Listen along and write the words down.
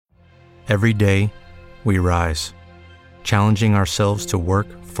Every day, we rise, challenging ourselves to work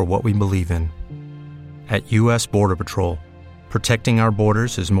for what we believe in. At U.S. Border Patrol, protecting our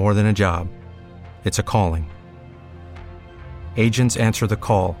borders is more than a job. It's a calling. Agents answer the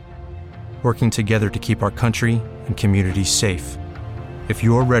call, working together to keep our country and communities safe. If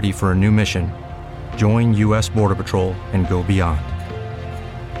you're ready for a new mission, join U.S. Border Patrol and go beyond.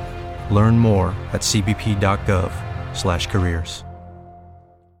 Learn more at cbp.gov/careers.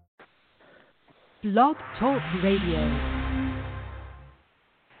 Blog Talk Radio.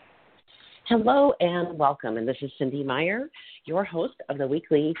 Hello and welcome, and this is Cindy Meyer, your host of the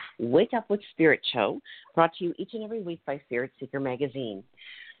weekly Wake Up with Spirit show, brought to you each and every week by Spirit Seeker magazine.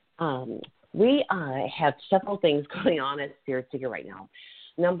 We have several things going on at Spirit Seeker right now.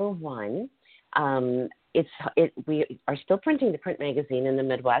 Number one, we are still printing the print magazine in the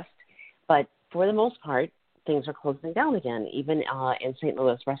Midwest, but for the most part, things are closing down again. Even in St.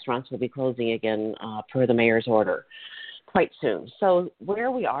 Louis, restaurants will be closing again per the mayor's order quite soon. So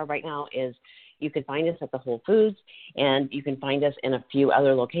where we are right now is you can find us at the Whole Foods, and you can find us in a few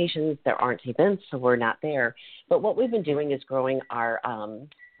other locations. There aren't events, so we're not there. But what we've been doing is growing our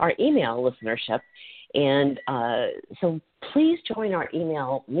email listenership. And so please join our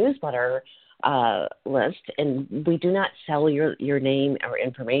email newsletter list. And we do not sell your name or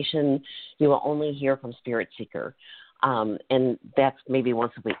information. You will only hear from Spirit Seeker. And that's maybe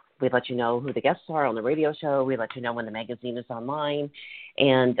once a week. We let you know who the guests are on the radio show. We let you know when the magazine is online.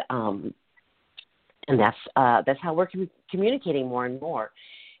 And that's how we're communicating more and more.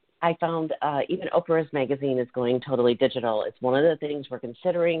 I found even Oprah's magazine is going totally digital. It's one of the things we're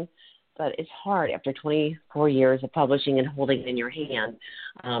considering, but it's hard after 24 years of publishing and holding it in your hand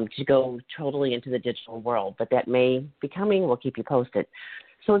to go totally into the digital world. But that may be coming. We'll keep you posted.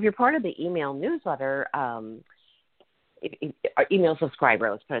 So if you're part of the email newsletter, email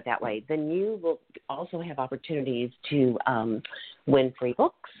subscriber, let's put it that way, then you will also have opportunities to win free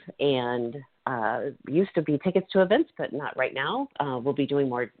books and used to be tickets to events, but not right now. We'll be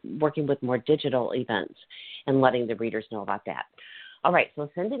working with more digital events and letting the readers know about that. All right, so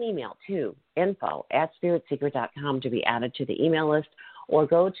send an email to info@spiritseeker.com to be added to the email list, or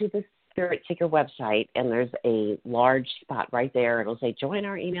go to the Spirit Seeker website, and there's a large spot right there. It'll say join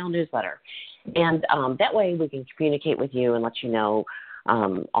our email newsletter. And that way we can communicate with you and let you know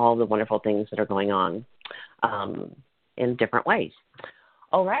all the wonderful things that are going on in different ways.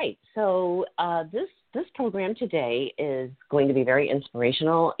 All right, so this program today is going to be very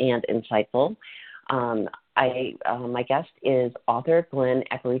inspirational and insightful. My guest is author Glenn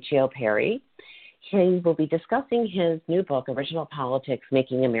APARICIO PARRY. He will be discussing his new book, Original Politics,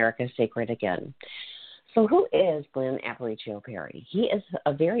 Making America Sacred Again. So who is Glenn APARICIO PARRY? He is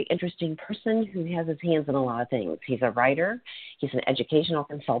a very interesting person who has his hands in a lot of things. He's a writer, he's an educational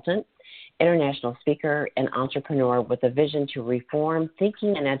consultant, international speaker, and entrepreneur with a vision to reform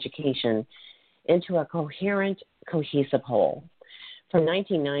thinking and education into a coherent, cohesive whole. From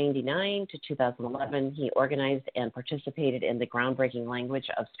 1999 to 2011, he organized and participated in the groundbreaking Language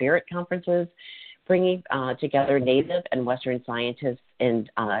of Spirit conferences, bringing together Native and Western scientists in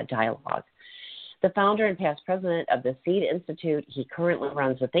dialogue. The founder and past president of the Seed Institute, he currently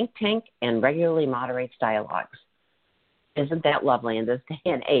runs a think tank and regularly moderates dialogues. Isn't that lovely in this day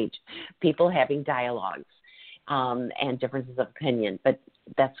and age? People having dialogues and differences of opinion, but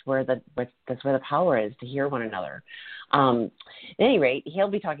that's where the power is, to hear one another. At any rate, he'll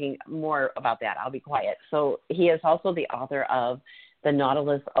be talking more about that. I'll be quiet. So he is also the author of the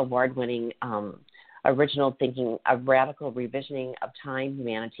Nautilus Award-winning Original Thinking, a Radical Revisioning of Time,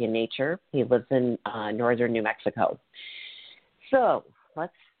 Humanity, and Nature. He lives in northern New Mexico. So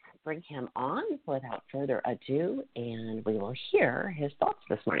let's bring him on without further ado, and we will hear his thoughts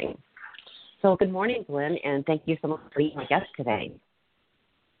this morning. So good morning, Glenn, and thank you so much for being my guest today.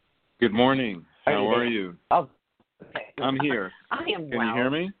 Good morning. How are you? Oh, I'm here. I am well. Can you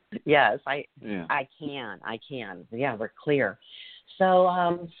hear me? Yes, I can. Yeah, we're clear.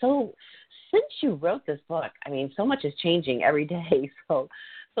 So since you wrote this book, I mean, so much is changing every day. So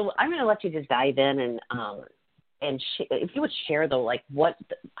I'm going to let you just dive in and if you would share though, like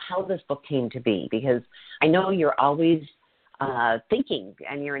how this book came to be, because I know you're always thinking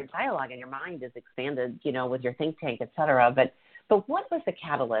and you're in dialogue and your mind is expanded, with your think tank, et cetera. But what was the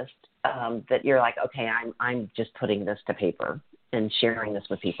catalyst that you're like, okay, I'm just putting this to paper and sharing this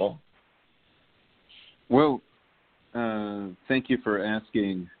with people? Well, thank you for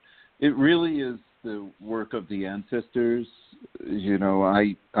asking. It really is the work of the ancestors.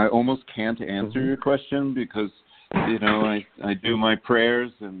 I almost can't answer your question because, I do my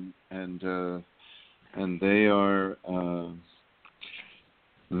prayers and they are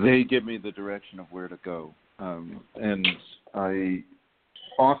they give me the direction of where to go. And I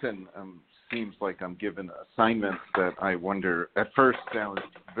often seems like I'm given assignments that I wonder at first sound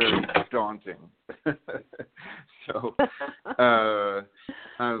very daunting. So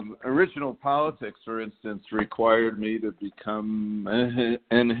original politics, for instance, required me to become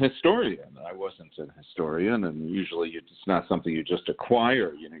an historian. I wasn't an historian, and usually it's not something you just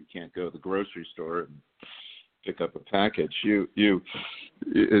acquire. You can't go to the grocery store and pick up a package. You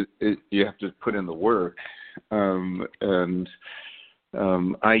have to put in the work.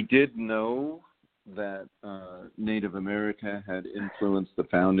 I did know that Native America had influenced the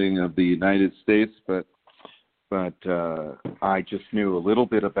founding of the United States, but I just knew a little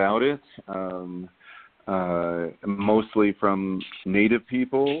bit about it, mostly from Native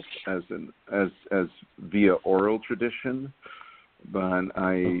people as via oral tradition. But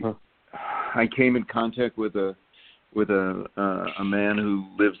I came in contact with a man who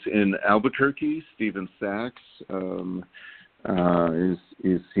lives in Albuquerque, Stephen Sachs.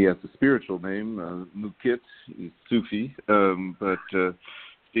 He has a spiritual name, Mukit. He's Sufi, but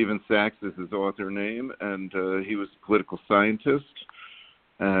Stephen Sachs is his author name, and he was a political scientist,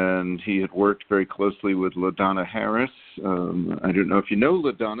 and he had worked very closely with LaDonna Harris. I don't know if you know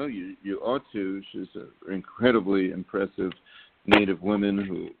LaDonna. You ought to. She's an incredibly impressive Native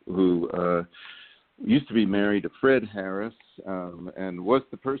woman who used to be married to Fred Harris, and was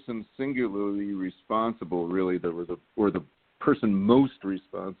the person singularly responsible, really, the person most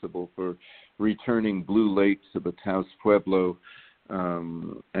responsible for returning Blue Lake to the Taos Pueblo,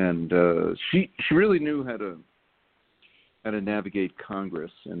 and she really knew how to navigate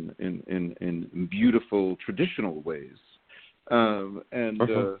Congress in beautiful traditional ways,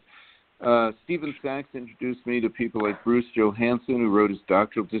 Stephen Sachs introduced me to people like Bruce Johansen, who wrote his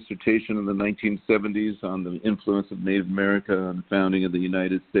doctoral dissertation in the 1970s on the influence of Native America on the founding of the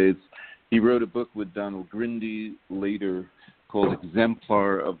United States. He wrote a book with Donald Grindy later called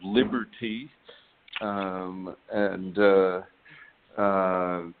Exemplar of Liberty, the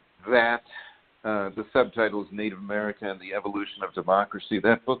subtitle is Native America and the Evolution of Democracy.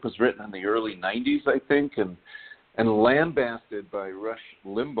 That book was written in the early 90s, I think, and lambasted by Rush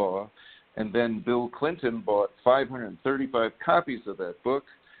Limbaugh, and then Bill Clinton bought 535 copies of that book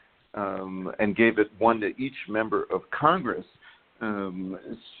and gave it one to each member of Congress.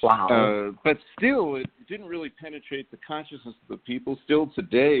 Wow. But still, it didn't really penetrate the consciousness of the people. Still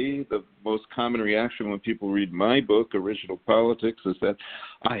today, the most common reaction when people read my book, Original Politics, is that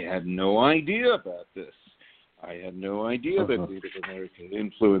I had no idea about this. I had no idea that Native America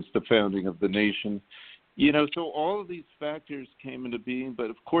influenced the founding of the nation. So all of these factors came into being,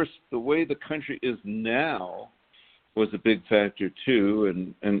 but of course the way the country is now was a big factor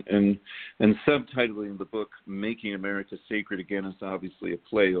too, and subtitling the book "Making America Sacred Again" is obviously a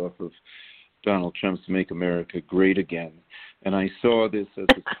play off of Donald Trump's "Make America Great Again," and I saw this as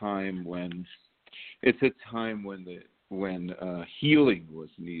a time when healing was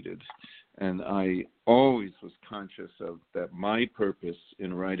needed. And I always was conscious of that my purpose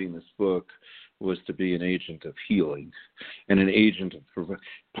in writing this book was to be an agent of healing and an agent of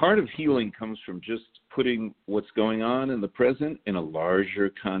part of healing comes from just putting what's going on in the present in a larger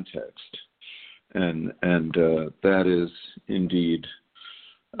context. And that is indeed,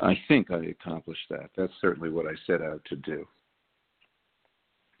 I think I accomplished that. That's certainly what I set out to do.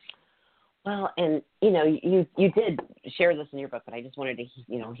 Well, and you did share this in your book, but I just wanted to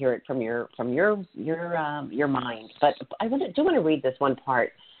hear it from your mind. But I do want to read this one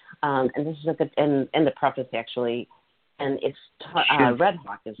part, and this is in the preface actually, and it's Red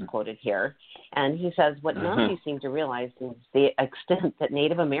Hawk is quoted here, and he says, "What none of you seem to realize is the extent that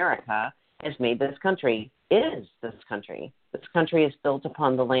Native America has made this country. Is this country? This country is built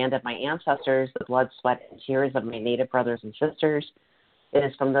upon the land of my ancestors, the blood, sweat, and tears of my Native brothers and sisters. It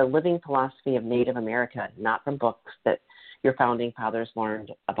is from the living philosophy of Native America, not from books, that your founding fathers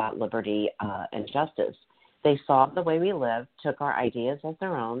learned about liberty and justice. They saw the way we lived, took our ideas as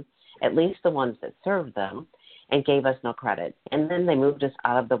their own, at least the ones that served them, and gave us no credit. And then they moved us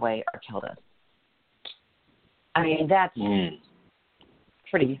out of the way or killed us." I mean, that's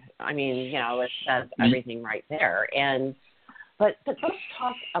pretty, it says everything right there. But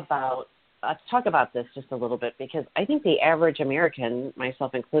let's talk about this just a little bit, because I think the average American,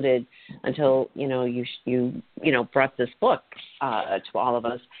 myself included, until you brought this book to all of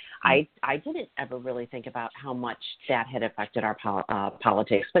us, I didn't ever really think about how much that had affected our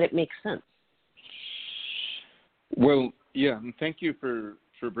politics, but it makes sense. Well, yeah, and thank you for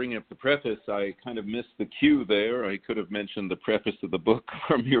for bringing up the preface. I kind of missed the cue there. I could have mentioned the preface of the book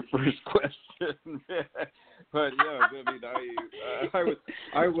from your first question. But yeah, I mean,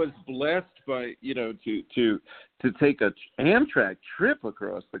 I was blessed by, you know, to take a Amtrak trip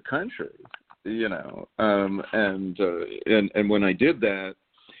across the country, you know, and when I did that,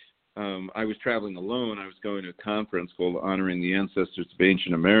 I was traveling alone. I was going to a conference called Honoring the Ancestors of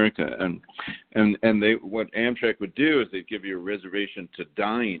Ancient America, and they, what Amtrak would do is they'd give you a reservation to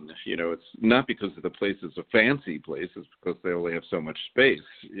dine. You know, it's not because the place is a fancy place; it's because they only have so much space.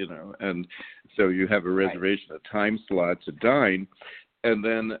 You know, and so you have a reservation, a time slot to dine, and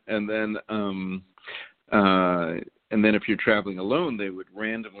then if you're traveling alone, they would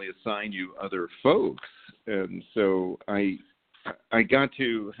randomly assign you other folks, and so I got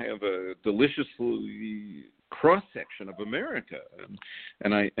to have a deliciously cross-section of America,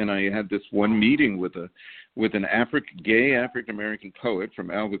 and I had this one meeting with an gay African-American poet from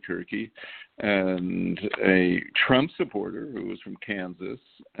Albuquerque, and a Trump supporter who was from Kansas,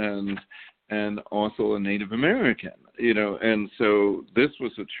 and also a Native American, you know, and so this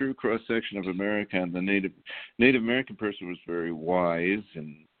was a true cross-section of America, and the Native American person was very wise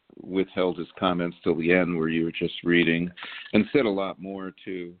and withheld his comments till the end where you were just reading, and said a lot more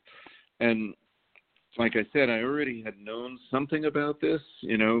too. And like I said, I already had known something about this,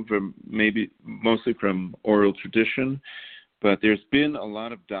 you know, from mostly from oral tradition, but there's been a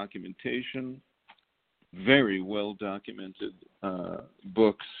lot of documentation, very well documented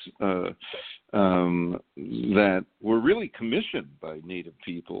books that were really commissioned by Native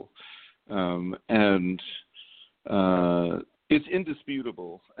people, and it's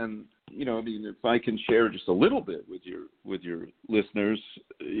indisputable. And, you know, I mean, if I can share just a little bit with your listeners,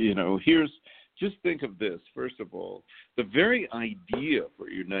 you know, just think of this. First of all, the very idea for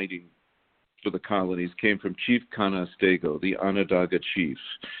uniting for the colonies came from Chief Canandaigua, the Onondaga chief,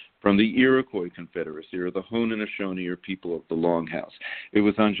 from the Iroquois Confederacy, or the Haudenosaunee, or people of the Longhouse. It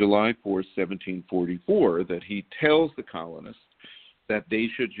was on July 4, 1744, that he tells the colonists that they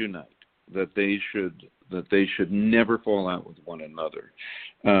should unite, that they should never fall out with one another.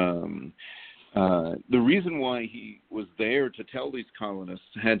 The reason why he was there to tell these colonists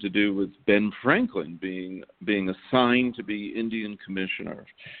had to do with Ben Franklin being assigned to be Indian commissioner,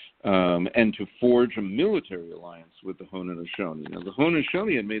 and to forge a military alliance with the Haudenosaunee. Now, the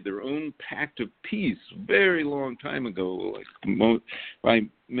Haudenosaunee had made their own pact of peace very long time ago, like by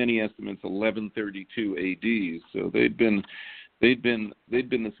many estimates 1132 A.D. So they'd been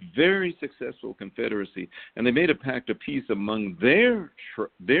this very successful confederacy, and they made a pact of peace among their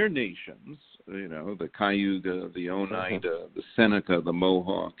nations, you know, the Cayuga, the Oneida, the Seneca, the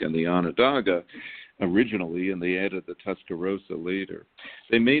Mohawk, and the Onondaga originally, and they added the Tuscarora later.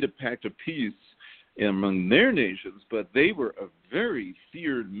 They made a pact of peace among their nations, but they were a very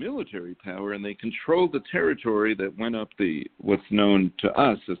feared military power, and they controlled the territory that went up what's known to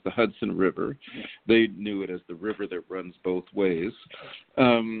us as the Hudson River. They knew it as the river that runs both ways,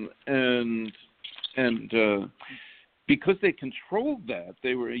 and because they controlled that,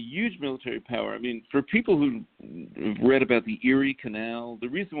 they were a huge military power. I mean, for people who've read about the Erie Canal, the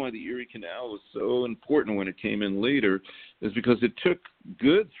reason why the Erie Canal was so important when it came in later is because it took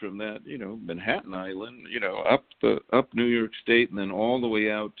goods from that, you know, Manhattan Island, you know, up New York State, and then all the way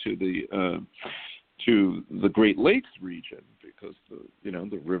out to the Great Lakes region, because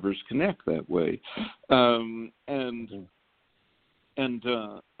the rivers connect that way,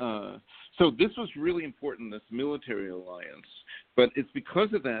 so this was really important, this military alliance. But it's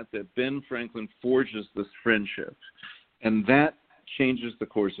because of that Ben Franklin forges this friendship, and that changes the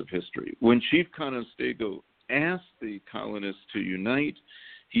course of history. When Chief Canandaigua asked the colonists to unite,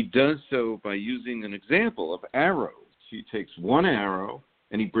 he does so by using an example of arrows. He takes one arrow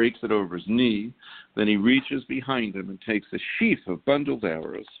and he breaks it over his knee. Then he reaches behind him and takes a sheaf of bundled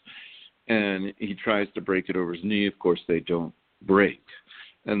arrows, and he tries to break it over his knee. Of course, they don't break.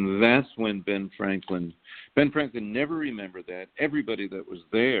 And that's when Ben Franklin never remembered that. Everybody that was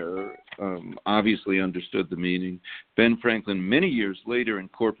there obviously understood the meaning. Ben Franklin, many years later,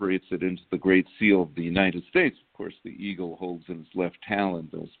 incorporates it into the Great Seal of the United States. Of course, the eagle holds in his left talon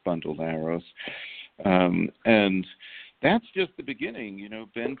those bundled arrows. And that's just the beginning. You know,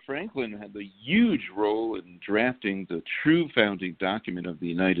 Ben Franklin had a huge role in drafting the true founding document of the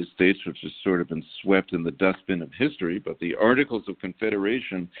United States, which has sort of been swept in the dustbin of history. But the Articles of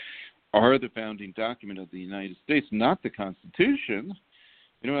Confederation are the founding document of the United States, not the Constitution.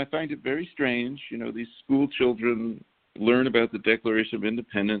 You know, I find it very strange. You know, these school children learn about the Declaration of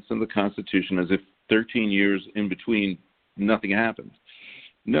Independence and the Constitution as if 13 years in between nothing happened.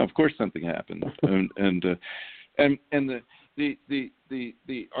 No, of course something happened. And the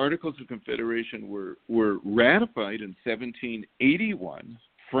the Articles of Confederation were ratified in 1781.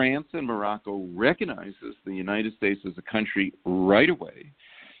 France and Morocco recognizes the United States as a country right away,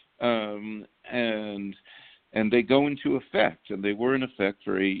 and they go into effect, and they were in effect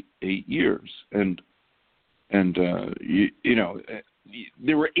for eight years, and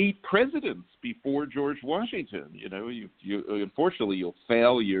there were 8 presidents before George Washington. You unfortunately you'll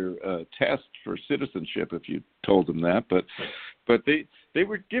fail your test for citizenship if you told them that, but they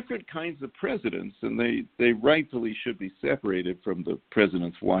were different kinds of presidents, and they rightfully should be separated from the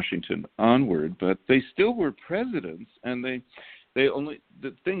presidents Washington onward, but they still were presidents, and the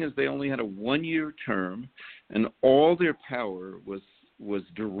thing is they only had a 1-year term, and all their power was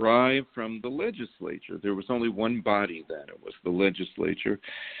derived from the legislature. There was only one body then. It was the legislature.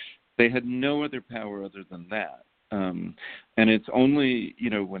 They had no other power other than that. And it's only,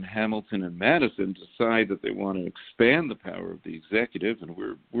 when Hamilton and Madison decide that they want to expand the power of the executive, and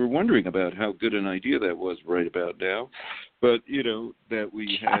we're wondering about how good an idea that was right about now, but, that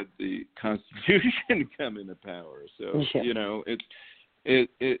we had the Constitution come into power. So,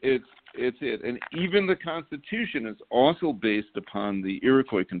 it's it. And even the Constitution is also based upon the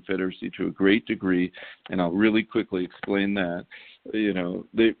Iroquois Confederacy to a great degree, and I'll really quickly explain that.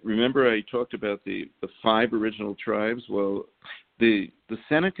 Remember I talked about the 5 original tribes? Well, the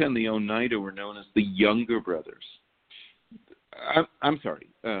Seneca and the Oneida were known as the younger brothers. I'm sorry,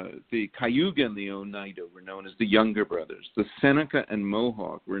 the Cayuga and the Oneida were known as the younger brothers. The Seneca and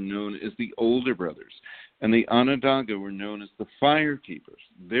Mohawk were known as the older brothers. And the Onondaga were known as the firekeepers.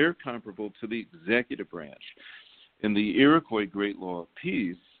 They're comparable to the executive branch. In the Iroquois Great Law of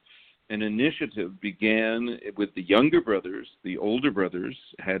Peace, an initiative began with the younger brothers. The older brothers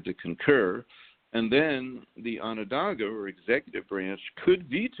had to concur, and then the Onondaga, or executive branch, could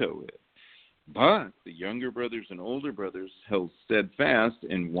veto it. But the younger brothers and older brothers held steadfast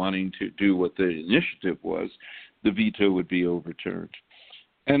in wanting to do what the initiative was. The veto would be overturned.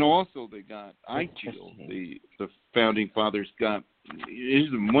 And also they got, I feel, the Founding Fathers got,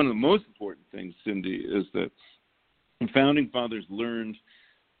 one of the most important things, Cindy, is that the Founding Fathers learned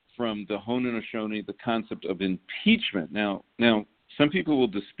from the Haudenosaunee the concept of impeachment. Now, some people will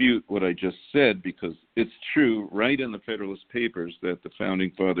dispute what I just said because it's true right in the Federalist Papers that the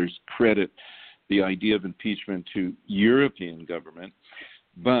Founding Fathers credit the idea of impeachment to European government.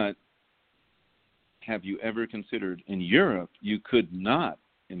 But have you ever considered in Europe you could not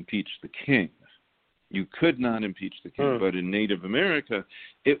impeach the king? You could not impeach the king. But in Native America,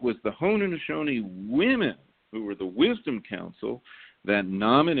 it was the Haudenosaunee women who were the Wisdom Council that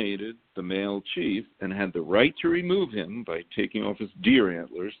nominated the male chief and had the right to remove him by taking off his deer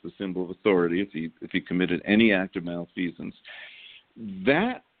antlers, the symbol of authority, if he committed any act of malfeasance.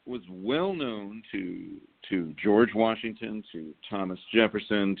 That was well known to George Washington, to Thomas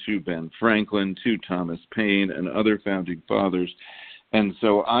Jefferson, to Ben Franklin, to Thomas Paine, and other founding fathers. And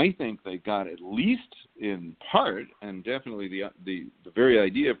so I think they got, at least in part, and definitely the very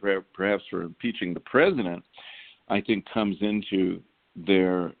idea perhaps for impeaching the president, I think comes into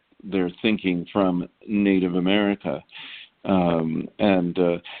their thinking from Native America.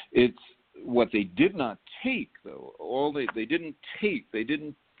 It's what they did not take, though.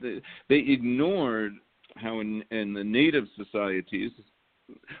 They ignored how in the Native societies,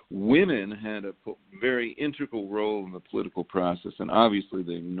 women had a very integral role in the political process, and obviously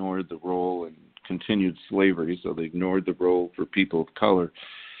they ignored the role in continued slavery, so they ignored the role for people of color.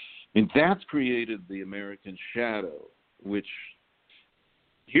 And that's created the American shadow, which,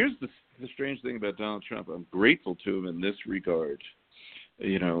 here's the strange thing about Donald Trump. I'm grateful to him in this regard.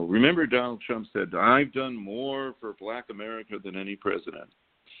 Remember Donald Trump said, I've done more for Black America than any president.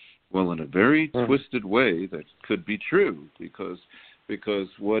 Well, in a very twisted way, that could be true, because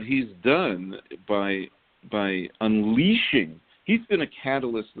what he's done by unleashing, he's been a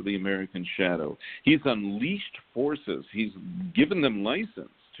catalyst of the American shadow. He's unleashed forces. He's given them license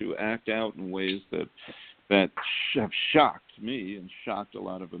to act out in ways that have shocked me and shocked a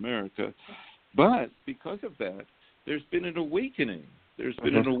lot of America. But because of that, there's been an awakening. There's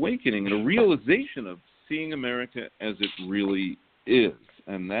been an awakening and a realization of seeing America as it really is.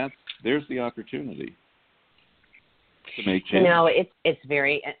 And there's the opportunity to make change. It's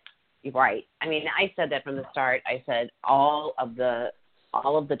very right. I mean, I said that from the start. I said all of the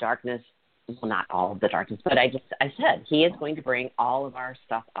darkness, well, not all of the darkness, but I said he is going to bring all of our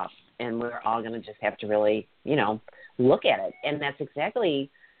stuff up, and we're all going to just have to really, look at it. And that's exactly,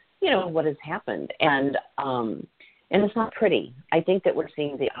 what has happened. And it's not pretty. I think that we're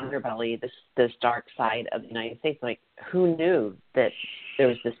seeing the underbelly, this dark side of the United States. Like, who knew that there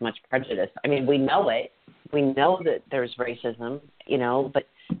was this much prejudice? I mean, we know it, we know that there's racism, you know, but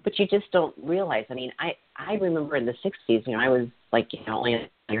you just don't realize. I mean, I remember in the 60s, you know, I was like, you know, only 9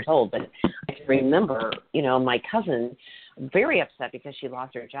 years old, but I can remember, you know, my cousin very upset because she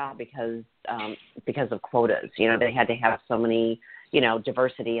lost her job because of quotas. You know, they had to have so many, you know,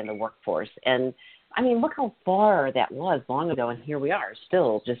 diversity in the workforce. And I mean, look how far that was long ago, and here we are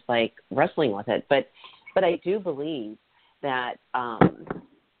still just like wrestling with it. But I do believe that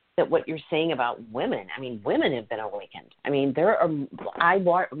that what you're saying about women, I mean, women have been awakened. I mean,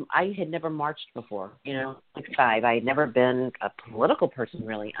 I had never marched before, you know, like 5. I had never been a political person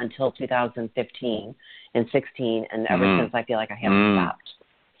really until 2015 and 16, and ever since I feel like I haven't stopped.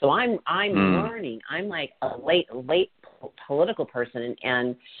 So I'm learning. I'm like a late political person,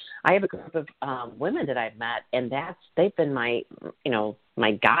 and I have a group of women that I've met, and they've been my, you know,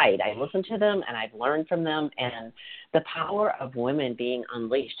 my guide. I listen to them, and I've learned from them, and the power of women being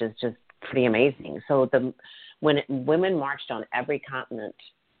unleashed is just pretty amazing. So when women marched on every continent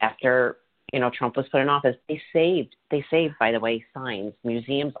after, you know, Trump was put in office, they saved, by the way, signs,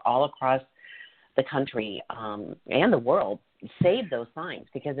 museums all across the country and the world saved those signs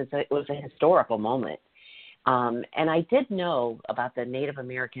because it was a historical moment. And I did know about the Native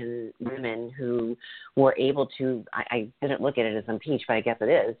American women who were able to, I didn't look at it as impeach, but I guess it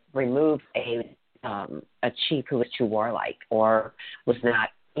is, remove a chief who was too warlike or was not,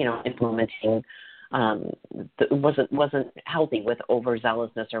 you know, implementing, wasn't healthy with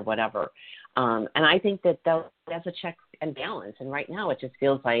overzealousness or whatever. And I think that's a check and balance. And right now it just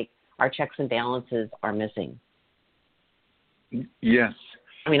feels like our checks and balances are missing. Yes.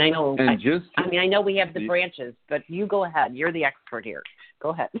 I mean, I know. I know we have the branches, but you go ahead. You're the expert here. Go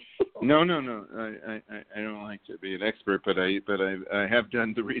ahead. No. I don't like to be an expert, but I have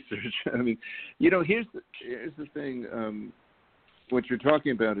done the research. I mean, you know, here's the thing. What you're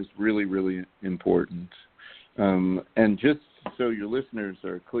talking about is really, really important. And just so your listeners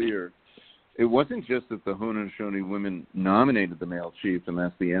are clear, it wasn't just that the Haudenosaunee women nominated the male chief, and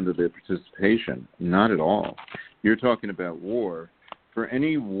that's the end of their participation. Not at all. You're talking about war. For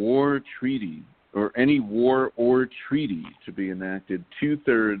any war treaty or any war or treaty to be enacted,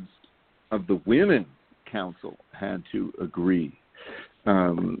 2/3 of the Women's Council had to agree.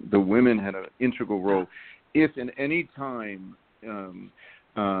 The women had an integral role. If in any time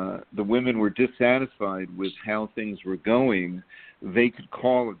the women were dissatisfied with how things were going, they could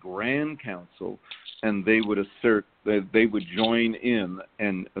call a grand council, and they would join in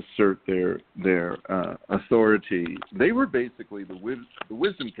and assert their authority. They were basically the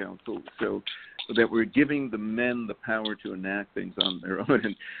wisdom council, so that we're giving the men the power to enact things on their own.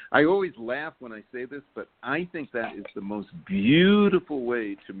 And I always laugh when I say this, but I think that is the most beautiful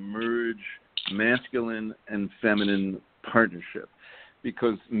way to merge masculine and feminine partnership.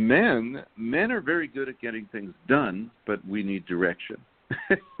 Because men are very good at getting things done, but we need direction.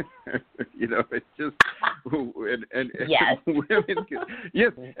 You know, it's just and yes, women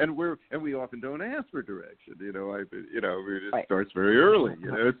yes, and we often don't ask for direction. You know, it starts very early.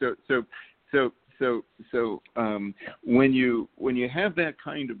 You know, so when you have that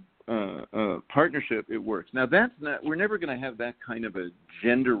kind of partnership, it works. Now we're never going to have that kind of a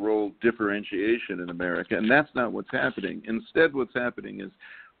gender role differentiation in America, and that's not what's happening. Instead, what's happening is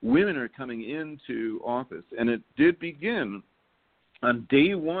women are coming into office, and it did begin on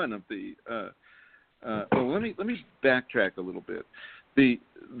day one of the. Let me backtrack a little bit. In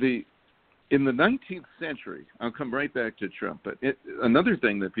the 19th century, I'll come right back to Trump. But another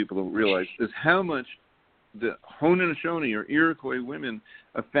thing that people don't realize is how much the Haudenosaunee or Iroquois women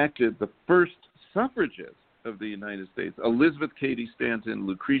affected the first suffragists of the United States. Elizabeth Cady Stanton,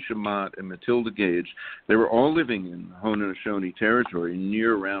 Lucretia Mott, and Matilda Gage. They were all living in Haudenosaunee territory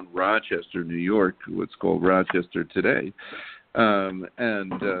near around Rochester, New York, what's called Rochester today. And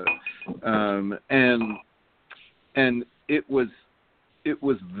it was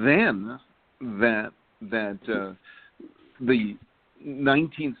then that the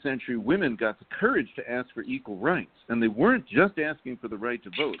 19th century women got the courage to ask for equal rights. And they weren't just asking for the right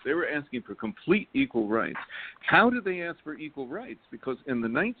to vote. They were asking for complete equal rights. How did they ask for equal rights? Because in the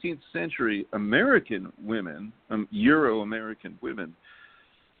 19th century, American women, Euro-American women,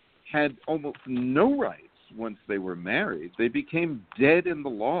 had almost no rights once they were married. They became dead in the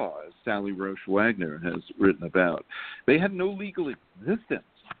law, as Sally Roche Wagner has written about. They had no legal existence.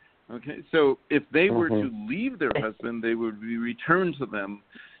 Okay, so if they were to leave their husband, they would be returned to them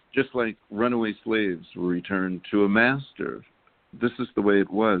just like runaway slaves were returned to a master. This is the way it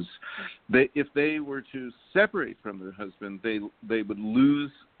was. If they were to separate from their husband, they would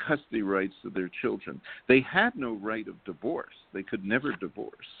lose custody rights to their children. They had no right of divorce. They could never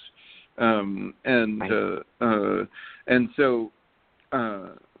divorce. And so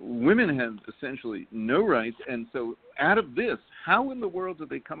women have essentially no rights. And so out of this, how in the world did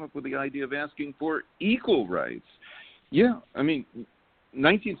they come up with the idea of asking for equal rights? Yeah, I mean,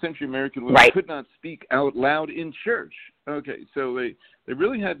 19th century American women could not speak out loud in church. Okay, so they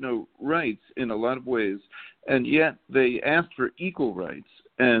really had no rights in a lot of ways, and yet they asked for equal rights.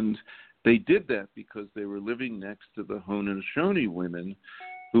 And they did that because they were living next to the Haudenosaunee women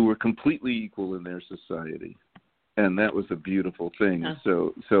who were completely equal in their society. And that was a beautiful thing. Yeah.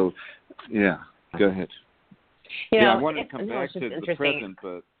 So yeah, go ahead. I want to come back to the present,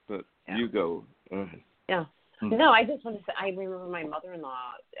 but you go. Yeah. No, I just want to say, I remember my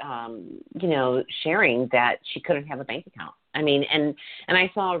mother-in-law, sharing that she couldn't have a bank account. I mean, and I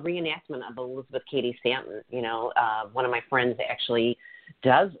saw a reenactment of Elizabeth Cady Stanton. One of my friends actually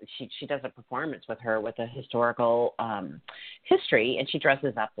does a performance with her with a historical history, and she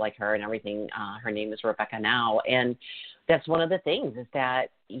dresses up like her and everything. Her name is Rebecca now, and that's one of the things is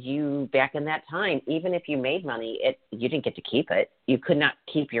that you, back in that time, even if you made money, you didn't get to keep it. You could not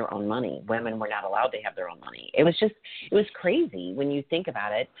keep your own money. Women were not allowed to have their own money. It was crazy when you think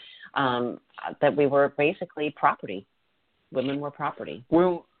about it, that we were basically property. Women were property.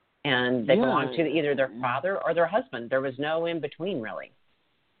 Well, and they belonged to either their father or their husband. There was no in between, really.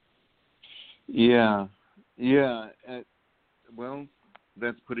 Yeah. Well,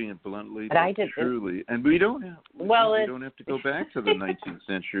 that's putting it bluntly, but truly. And we don't have to go back to the 19th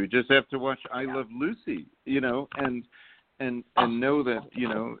century. We just have to watch I Love Lucy, and know that,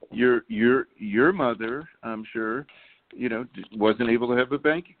 your mother, I'm sure, wasn't able to have a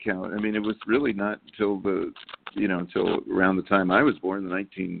bank account. I mean, it was really not until until around the time I was born, the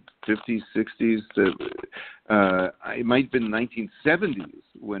 1950s, 60s, it might have been 1970s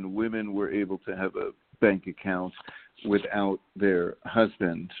when women were able to have a bank account without their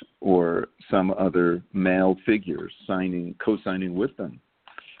husband or some other male figure co-signing with them.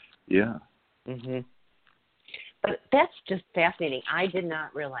 Yeah. Mm-hmm. But that's just fascinating. I did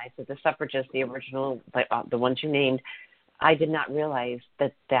not realize that the suffragists, the original, the ones you named, I did not realize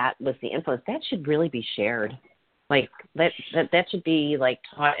that was the influence. That should really be shared. Like that should be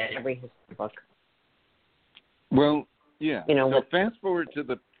taught in every history book. Well, yeah. So fast forward to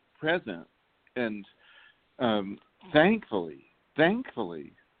the present, and thankfully,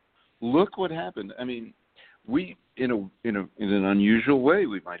 look what happened. I mean, we in an unusual way,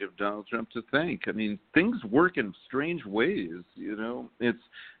 we might have Donald Trump to thank. I mean, things work in strange ways.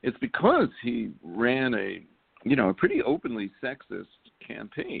 It's because he ran a pretty openly sexist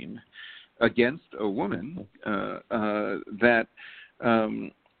campaign against a woman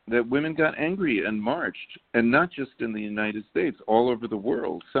that women got angry and marched, and not just in the United States, all over the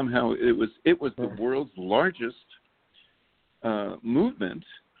world. Somehow it was the world's largest movement,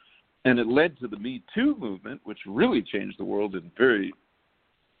 and it led to the Me Too movement, which really changed the world in very,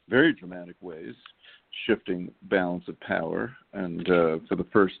 very dramatic ways, shifting balance of power. And for the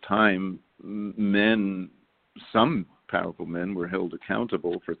first time, some powerful men were held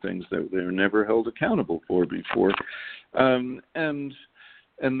accountable for things that they were never held accountable for before.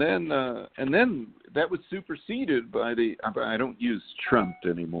 And then that was superseded by I don't use Trump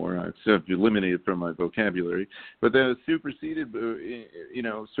anymore. I've eliminated from my vocabulary. But that was superseded,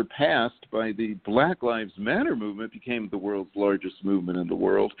 surpassed by the Black Lives Matter movement, became the world's largest movement in the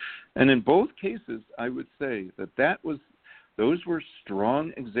world. And in both cases, I would say those were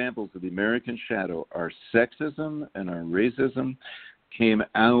strong examples of the American shadow. Our sexism and our racism came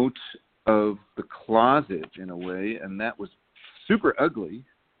out of the closet in a way, and that was super ugly.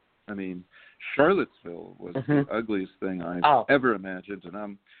 I mean, Charlottesville was the ugliest thing I've ever imagined,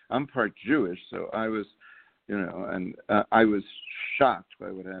 and I'm part Jewish, so I was, I was shocked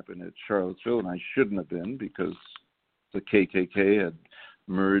by what happened at Charlottesville, and I shouldn't have been, because the KKK had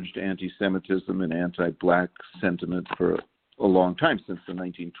merged anti-Semitism and anti-black sentiment for a long time, since the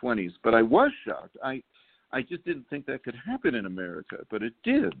 1920s. But I was shocked. I just didn't think that could happen in America, but it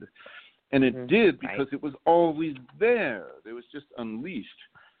did. And it did because it was always there. It was just unleashed.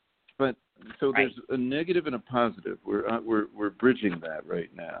 But so there's a negative and a positive. We're bridging that right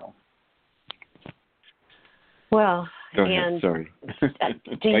now. Well, go ahead. Sorry, I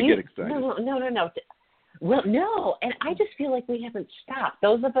get excited. No. Well, no, and I just feel like we haven't stopped.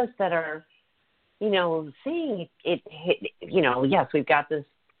 Those of us that are, seeing it. Yes, we've got this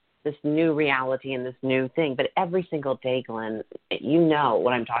new reality and this new thing, but every single day, Glenn, you know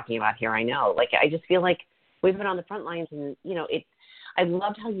what I'm talking about here. I know. I just feel like we've been on the front lines, and I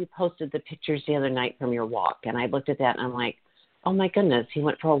loved how you posted the pictures the other night from your walk, and I looked at that and I'm like, oh my goodness, he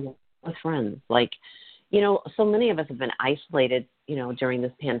went for a walk with friends. so many of us have been isolated, during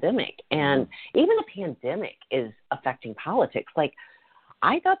this pandemic. And even the pandemic is affecting politics. Like,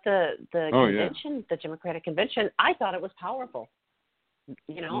 I thought the convention, the Democratic convention, I thought it was powerful.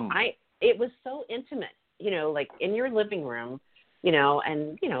 It was so intimate, like in your living room,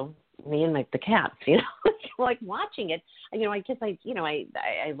 and, me and the cats, like watching it, I guess I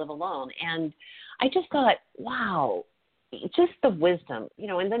live alone. And I just thought, wow, just the wisdom,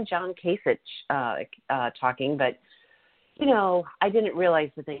 and then John Kasich talking, but, I didn't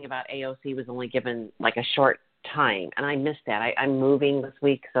realize the thing about AOC was only given like a short time, and I missed that. I'm moving this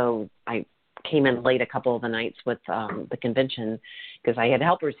week, so I came in late a couple of the nights with the convention because I had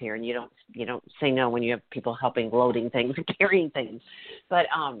helpers here, and you don't say no when you have people helping loading things and carrying things. But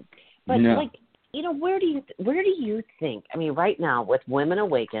like, where do you think? I mean, right now with Women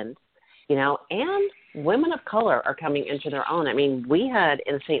Awakened, and women of color are coming into their own. I mean, we had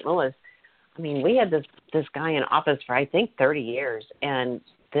in St. Louis, we had this guy in office for I think 30 years, and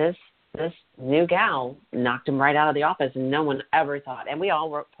this new gal knocked him right out of the office, and no one ever thought. And we all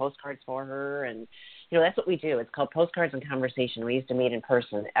wrote postcards for her, and that's what we do. It's called Postcards and Conversation. We used to meet in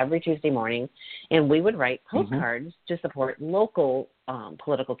person every Tuesday morning, and we would write postcards to support local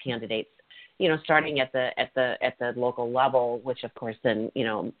political candidates. Starting at the local level, which of course then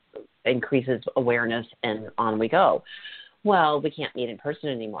increases awareness, and on we go. Well, we can't meet in person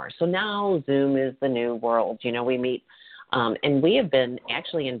anymore, so now Zoom is the new world. We meet. And we have been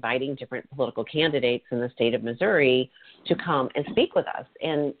actually inviting different political candidates in the state of Missouri to come and speak with us.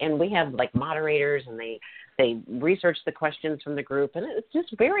 And we have like moderators, and they research the questions from the group. And it's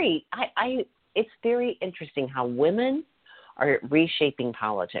just it's very interesting how women are reshaping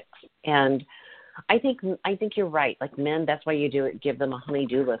politics. And I think you're right. Like men, that's why you do it. Give them a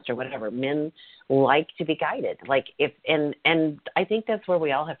honey-do list or whatever. Men like to be guided. And I think that's where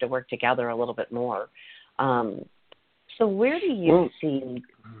we all have to work together a little bit more. So where do you see,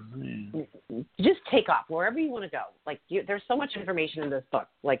 just take off wherever you want to go. Like there's so much information in this book,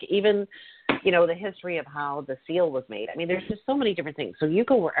 like even, the history of how the seal was made. I mean, there's just so many different things. So you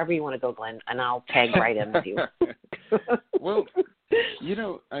go wherever you want to go, Glenn, and I'll tag right in with you. Well,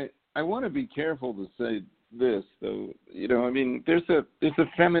 I want to be careful to say this, though. There's a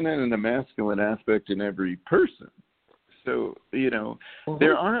feminine and a masculine aspect in every person. So,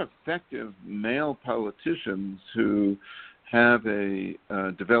 there are effective male politicians who have a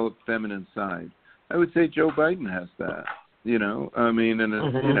developed feminine side. I would say Joe Biden has that.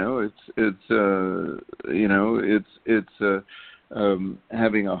 It's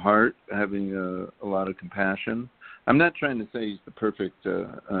having a heart, having a lot of compassion. I'm not trying to say he's the perfect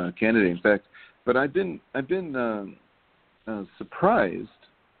candidate, in fact, but I've been surprised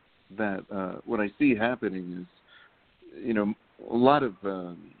that what I see happening is, a lot of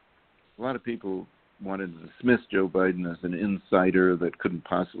people wanted to dismiss Joe Biden as an insider that couldn't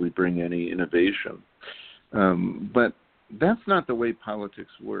possibly bring any innovation. But that's not the way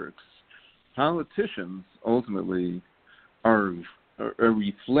politics works. Politicians ultimately are a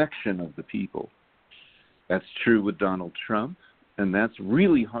reflection of the people. That's true with Donald Trump, and that's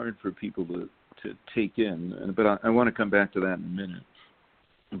really hard for people to take in. But I want to come back to that in a minute.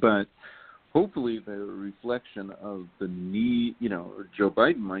 But hopefully they're a reflection of the need, Joe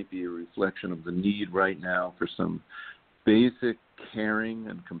Biden might be a reflection of the need right now for some basic caring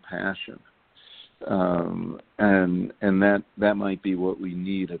and compassion. And that might be what we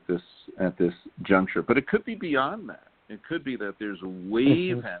need at this juncture. But it could be beyond that. It could be that there's a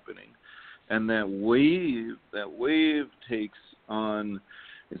wave happening, and that wave takes on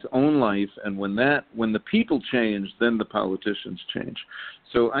its own life, and when the people change, then the politicians change.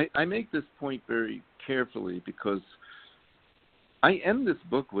 So I make this point very carefully because I end this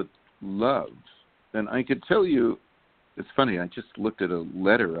book with love, and I could tell you, it's funny, I just looked at a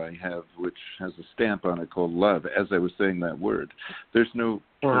letter I have which has a stamp on it called love as I was saying that word. There's no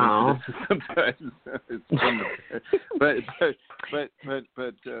sometimes it's fun. but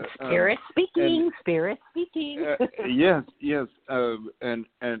spirit speaking. Yes. And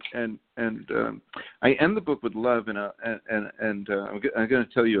I end the book with love, and I'm going to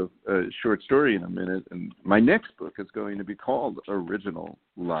tell you a short story in a minute. And my next book is going to be called Original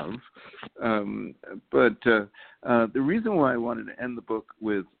Love. But the reason why I wanted to end the book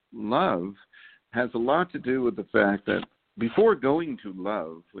with love has a lot to do with the fact that before going to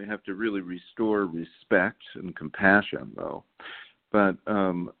love, we have to really restore respect and compassion, though. But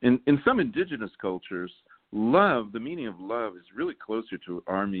in some indigenous cultures, love, the meaning of love is really closer to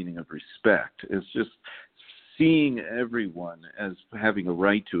our meaning of respect. It's just seeing everyone as having a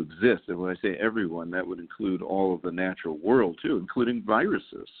right to exist. And when I say everyone, that would include all of the natural world, too, including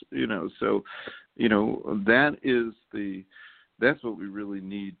viruses. So That's what we really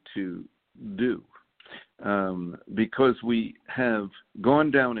need to do, because we have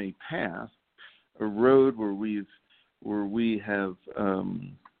gone down a path, a road where we have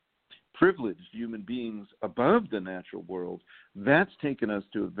privileged human beings above the natural world. That's taken us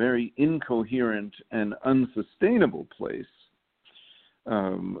to a very incoherent and unsustainable place,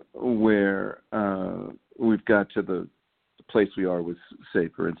 where we've got to the place we are with, say,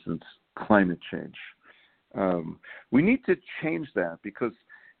 for instance, climate change. We need to change that because,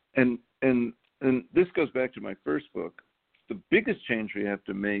 and this goes back to my first book, the biggest change we have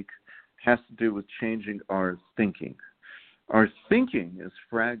to make has to do with changing our thinking. Our thinking is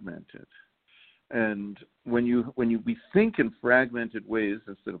fragmented. And when we think in fragmented ways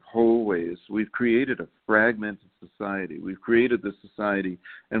instead of whole ways, we've created a fragmented society. We've created this society,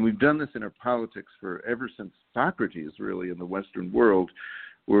 and we've done this in our politics ever since Socrates, really, in the Western world,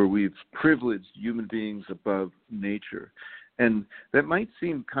 where we've privileged human beings above nature. And that might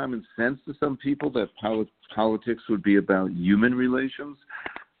seem common sense to some people, that politics would be about human relations,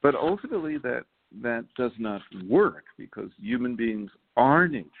 but ultimately that does not work, because human beings are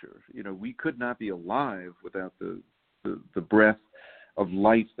nature. We could not be alive without the breath of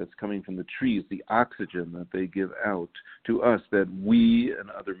life that's coming from the trees, the oxygen that they give out to us, that we and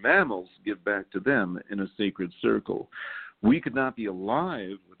other mammals give back to them in a sacred circle. We could not be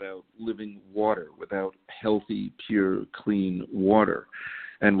alive without living water, without healthy, pure, clean water.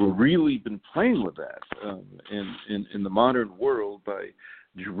 And we've really been playing with that in the modern world by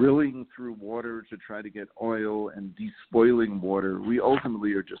drilling through water to try to get oil and despoiling water. We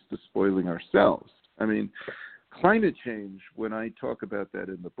ultimately are just despoiling ourselves. I mean, climate change, when I talk about that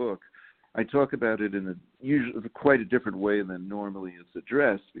in the book, I talk about it in usually quite a different way than normally it's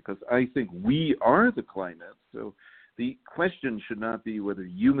addressed, because I think we are the climate. So the question should not be whether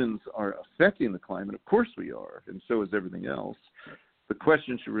humans are affecting the climate. Of course we are, and so is everything else. The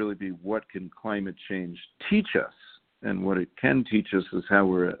question should really be, what can climate change teach us? And what it can teach us is how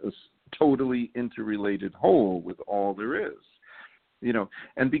we're a totally interrelated whole with all there is.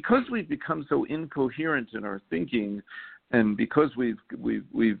 And because we've become so incoherent in our thinking, and because we've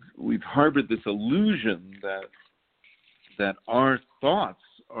harbored this illusion that our thoughts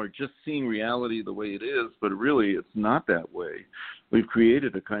are just seeing reality the way it is, but really it's not that way. We've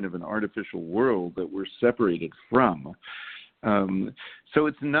created a kind of an artificial world that we're separated from. So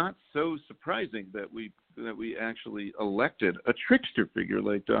it's not so surprising that we actually elected a trickster figure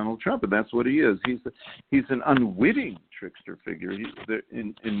like Donald Trump, and that's what he is. He's an unwitting trickster figure.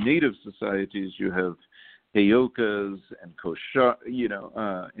 In native societies, you have heyokas and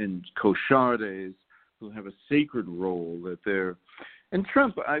koshares who have a sacred role that they're. And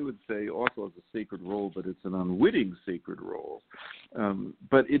Trump, I would say, also has a sacred role, but it's an unwitting sacred role.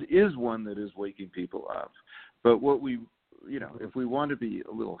 But it is one that is waking people up. But what if we want to be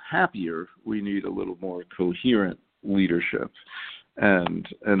a little happier, we need a little more coherent leadership, and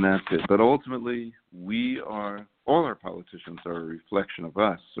that's it. But ultimately, all our politicians are a reflection of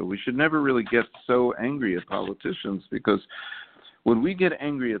us. So we should never really get so angry at politicians, because when we get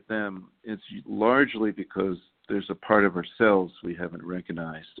angry at them, it's largely because there's a part of ourselves we haven't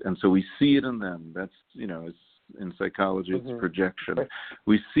recognized, and so we see it in them. That's it's in psychology, it's projection.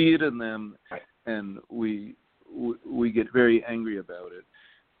 We see it in them, and we get very angry about it,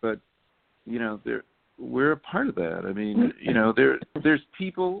 but we're a part of that. I mean, there's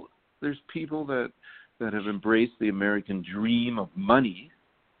people that have embraced the American dream of money,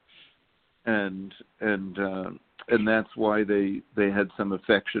 and that's why they had some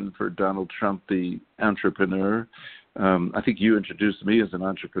affection for Donald Trump, the entrepreneur. I think you introduced me as an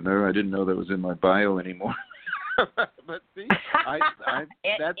entrepreneur. I didn't know that was in my bio anymore. But see,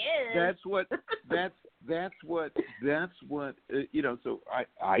 that's what So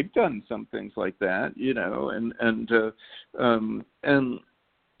I've done some things like that, and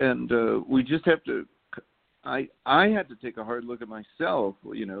we just have to. I had to take a hard look at myself,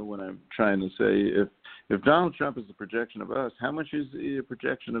 when I'm trying to say if Donald Trump is a projection of us, how much is he a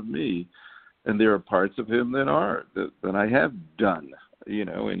projection of me? And there are parts of him that I have done,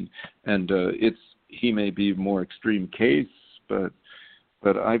 and he may be a more extreme case, but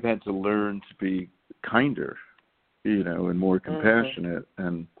I've had to learn to be kinder, and more compassionate,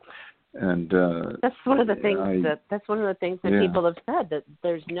 and that's one of the things that people have said, that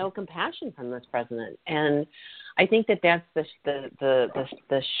there's no compassion from this president, and I think that's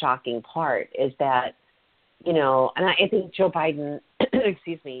the shocking part, is that and I think Joe Biden,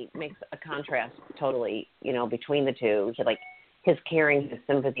 makes a contrast totally, between the two. His caring, his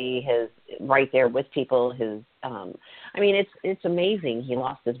sympathy, his right there with people, it's amazing. He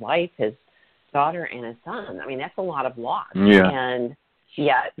lost his wife, his daughter and his son. I mean, that's a lot of loss. Yeah. And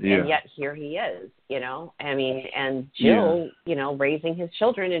yet here he is, and Jill, raising his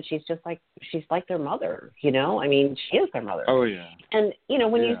children, and she's like their mother, I mean, she is their mother. Oh yeah. And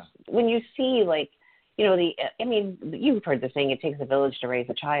when you see, like, you've heard the saying, it takes a village to raise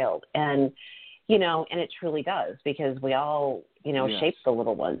a child, and and it truly does, because we all shape the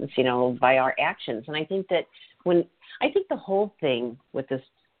little ones, by our actions. And I think that the whole thing with this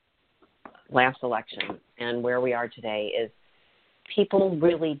last election and where we are today is, people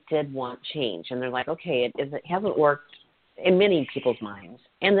really did want change, and they're like, okay, it hasn't worked in many people's minds.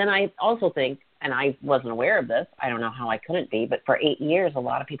 And then I also think, and I wasn't aware of this, I don't know how I couldn't be, but for 8 years, a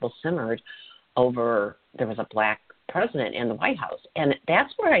lot of people simmered over there was a black president in the White House. And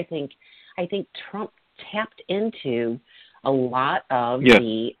that's where I think Trump tapped into a lot of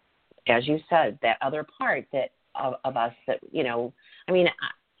the, as you said, that other part that of us that,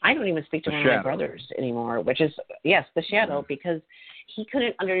 I don't even speak to one of my brothers anymore, which is, the shadow, because he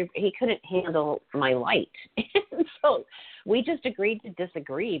couldn't handle my light. And so we just agreed to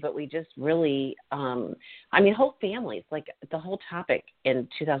disagree, but we just really, whole families, like the whole topic in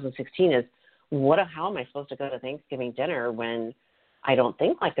 2016 is, how am I supposed to go to Thanksgiving dinner when I don't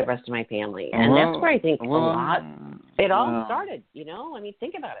think like the rest of my family? And that's where I think it all started,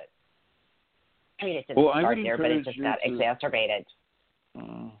 think about it. It didn't start there, but it just got exacerbated.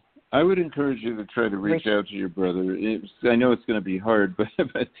 I would encourage you to try to reach out to your brother. I know it's going to be hard, but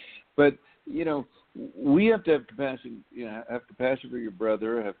we have to have compassion. Have compassion for your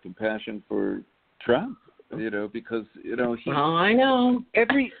brother. Have compassion for Trump. Because I know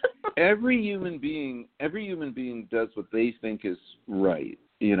every human being does what they think is right.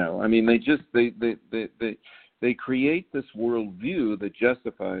 They create this worldview that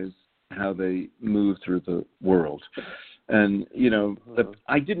justifies how they move through the world. And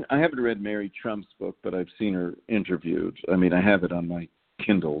I haven't read Mary Trump's book, but I've seen her interviewed. I have it on my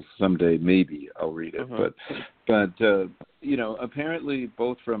Kindle. Someday maybe I'll read it. But apparently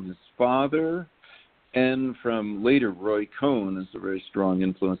both from his father and from later Roy Cohn is a very strong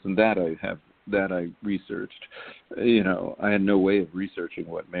influence, and that I researched. I had no way of researching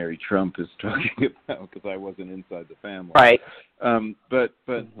what Mary Trump is talking about because I wasn't inside the family. Right. But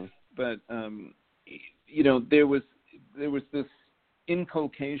there was this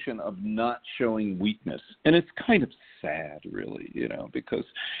inculcation of not showing weakness, and it's kind of sad, really, because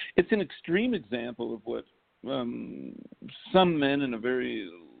it's an extreme example of what some men in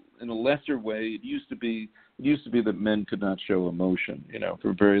a lesser way. It used to be that men could not show emotion,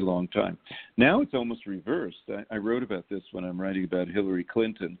 for a very long time. Now it's almost reversed. I wrote about this when I'm writing about Hillary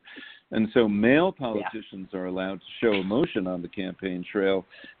Clinton. And so male politicians are allowed to show emotion on the campaign trail,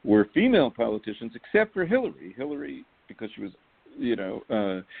 where female politicians, except for Hillary, because she was,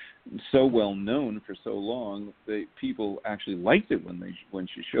 so well known for so long, people actually liked it when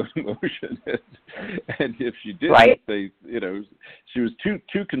she showed emotion, and if she didn't, she was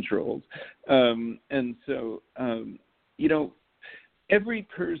too controlled, and so every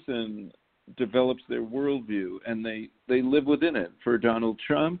person develops their worldview, and they live within it. For Donald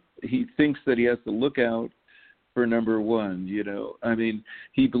Trump, he thinks that he has to look out for number one.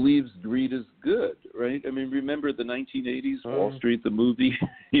 He believes greed is good, right? Remember the 1980s Wall Street, the movie,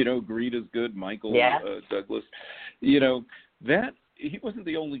 Greed is Good, Michael Douglas, that he wasn't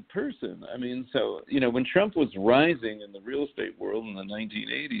the only person. When Trump was rising in the real estate world in the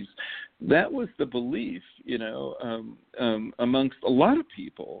 1980s, that was the belief, amongst a lot of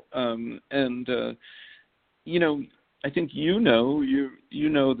people. I think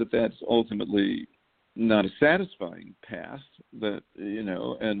that that's ultimately not a satisfying path,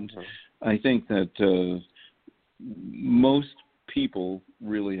 and I think that most people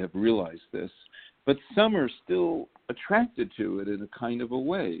really have realized this, but some are still attracted to it in a kind of a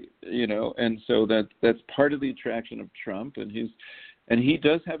way, and so that's part of the attraction of Trump, and he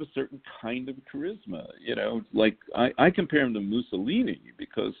does have a certain kind of charisma, like I compare him to Mussolini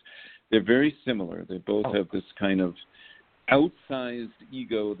because they're very similar. They both have this kind of outsized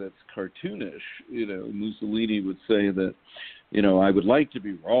ego that's cartoonish. Mussolini would say that, I would like to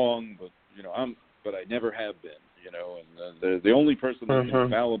be wrong, but I never have been, and the only person that's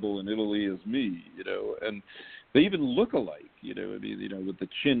infallible in Italy is me, and they even look alike, with the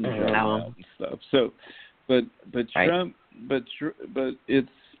chin drawn out and stuff. So, but Trump, but it's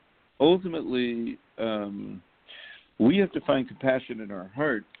ultimately we have to find compassion in our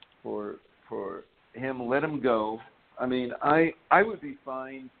heart for him. Let him go. I would be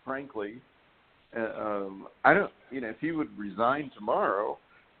fine, frankly. I don't, if he would resign tomorrow,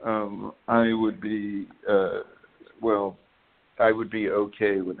 I would be, I would be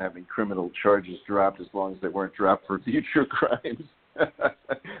okay with having criminal charges dropped as long as they weren't dropped for future crimes,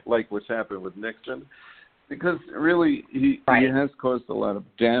 like what's happened with Nixon, because really he has caused a lot of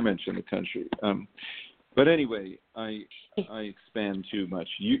damage in the country. But anyway, I expand too much.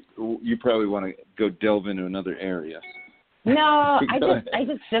 You probably want to go delve into another area. No,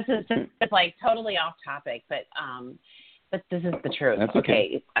 this is just like totally off topic, but this is the truth. That's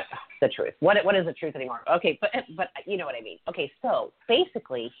okay. The truth. What is the truth anymore? Okay, but you know what I mean. Okay, so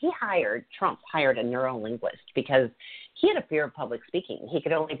basically, Trump hired a neurolinguist because he had a fear of public speaking. He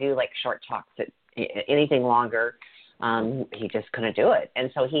could only do like short talks. Anything longer, he just couldn't do it, and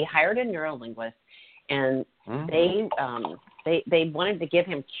so he hired a neurolinguist. And they wanted to give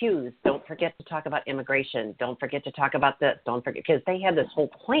him cues. Don't forget to talk about immigration. Don't forget to talk about this. Don't forget, because they had this whole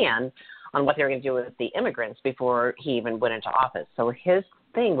plan on what they were going to do with the immigrants before he even went into office. So his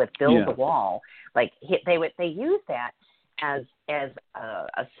thing with build the wall, like they used that as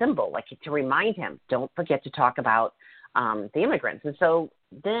a symbol, like to remind him, don't forget to talk about the immigrants. And so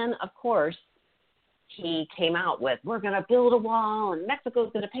then, of course, he came out with, we're going to build a wall and Mexico's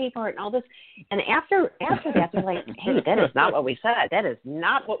going to pay for it and all this. And after that, they're like, hey, that is not what we said. That is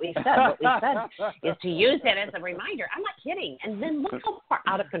not what we said. What we said is to use that as a reminder. I'm not kidding. And then look how far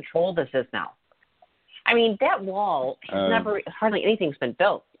out of control this is now. I mean, that wall has hardly anything's been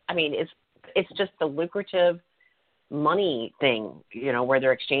built. I mean, it's just the lucrative money thing, where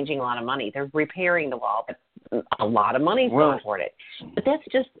they're exchanging a lot of money. They're repairing the wall, but a lot of money's going toward it. But that's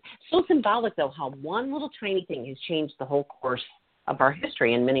just so symbolic, though, how one little tiny thing has changed the whole course of our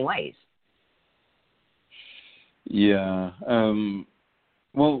history in many ways. Yeah.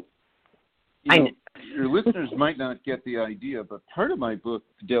 Well, your listeners might not get the idea, but part of my book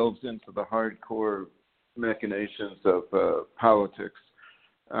delves into the hardcore machinations of politics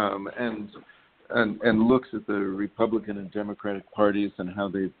and looks at the Republican and Democratic parties and how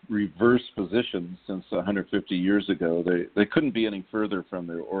they've reversed positions since 150 years ago. They couldn't be any further from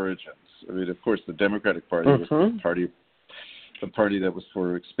their origins. I mean, of course, the Democratic Party was the party that was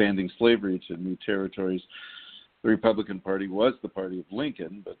for expanding slavery to new territories. The Republican Party was the party of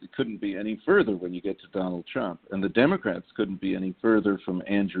Lincoln, but it couldn't be any further when you get to Donald Trump. And the Democrats couldn't be any further from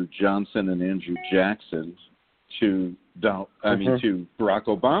Andrew Johnson and Andrew Jackson to Barack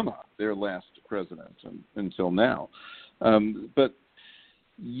Obama, their last president until now. But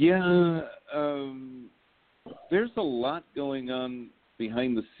there's a lot going on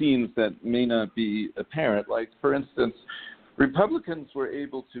behind the scenes that may not be apparent. Like, for instance, Republicans were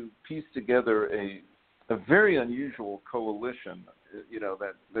able to piece together a very unusual coalition,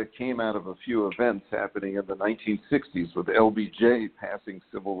 that came out of a few events happening in the 1960s with LBJ passing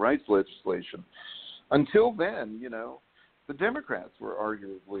civil rights legislation. Until then, the Democrats were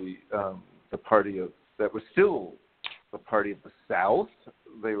arguably the party that was still the party of the South.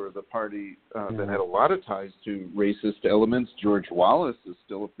 They were the party that had a lot of ties to racist elements. George Wallace is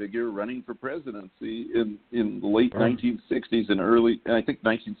still a figure running for presidency in the late 1960s and early, I think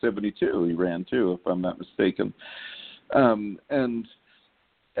 1972 he ran too, if I'm not mistaken.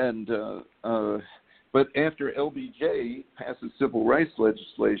 But after LBJ passes civil rights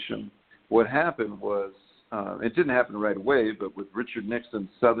legislation, what happened was, it didn't happen right away, but with Richard Nixon's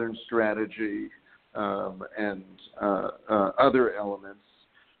Southern strategy and other elements,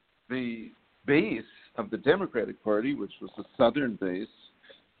 the base of the Democratic Party, which was the Southern base,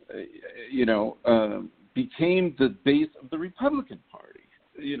 became the base of the Republican Party,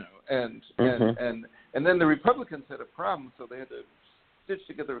 and then the Republicans had a problem, so they had to stitch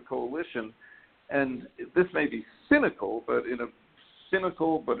together a coalition. And this may be cynical, but in a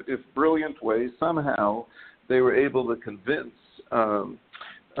cynical but if brilliant way, somehow they were able to convince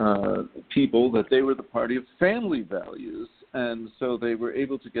people that they were the party of family values, and so they were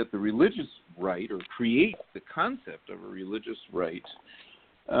able to get the religious right, or create the concept of a religious right,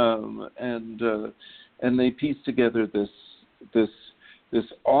 and they pieced together this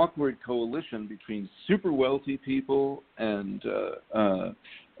awkward coalition between super wealthy people and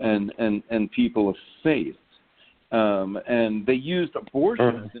people of faith. And they used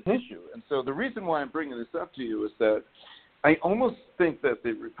abortion as an issue. And so the reason why I'm bringing this up to you is that I almost think that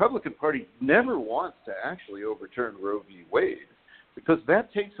the Republican Party never wants to actually overturn Roe v. Wade, because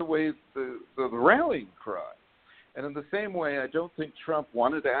that takes away the rallying cry. And in the same way, I don't think Trump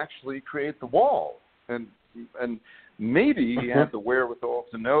wanted to actually create the wall. And maybe he had the wherewithal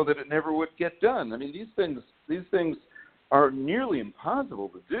to know that it never would get done. I mean, these things are nearly impossible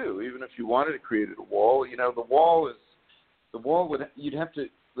to do, even if you wanted to create a wall.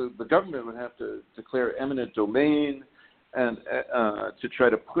 The government would have to declare eminent domain. and to try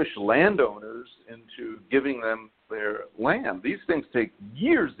to push landowners into giving them their land. These things take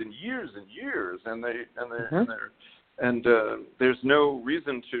years and years and years, and there's no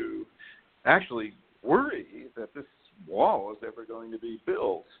reason to actually worry that this wall is ever going to be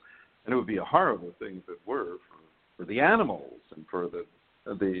built. And it would be a horrible thing if it were for the animals and for the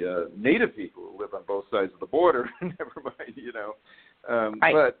native people who live on both sides of the border. Never mind,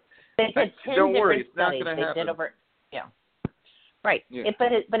 Right. But they did 10 don't worry, different it's not studies. going to happen. Did over, yeah. Right. Yeah.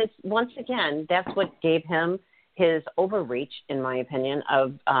 But it's once again, that's what gave him his overreach, in my opinion,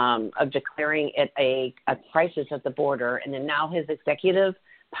 of declaring it a crisis at the border, and then now his executive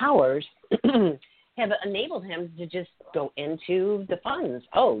powers have enabled him to just go into the funds.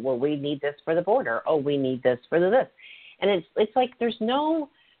 Oh, well, we need this for the border. Oh, we need this for this. And it's like there's no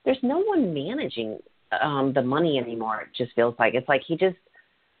one managing the money anymore. It just feels like it's like he just.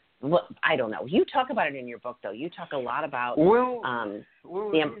 Well, I don't know. You talk about it in your book, though. You talk a lot about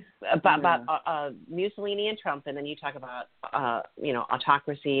Mussolini and Trump, and then you talk about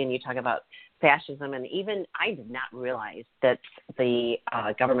autocracy, and you talk about fascism, and even I did not realize that the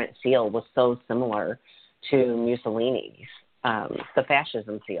government seal was so similar to Mussolini's, the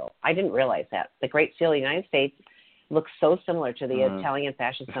fascism seal. I didn't realize that. The Great Seal of the United States looks so similar to the Italian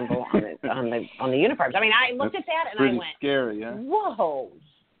fascist symbol on the uniforms. I mean, I looked at that and I went, scary, yeah? Whoa.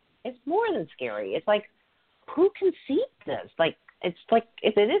 It's more than scary. It's like, who conceived this? Like, it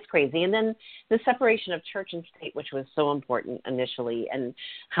is crazy. And then the separation of church and state, which was so important initially, and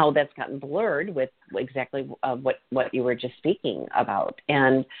how that's gotten blurred with exactly what you were just speaking about.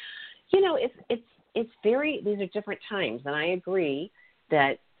 And it's very. These are different times, and I agree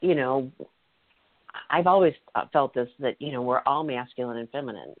that I've always felt this, that, we're all masculine and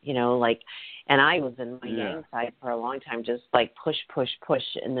feminine, and I was in my yang side for a long time, just like push.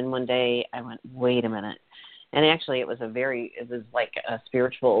 And then one day I went, wait a minute. And actually it was like a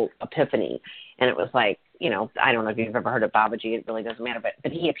spiritual epiphany. And it was like, I don't know if you've ever heard of Babaji, it really doesn't matter,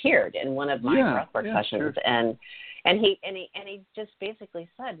 but he appeared in one of my breathwork sessions. Sure. And he just basically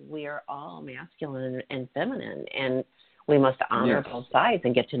said, we are all masculine and feminine, and we must honor both sides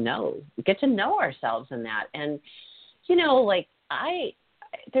and get to know ourselves in that. And,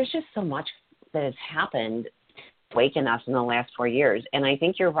 there's just so much that has happened to awaken us in the last 4 years. And I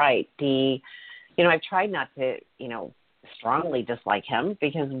think you're right. I've tried not to, strongly dislike him,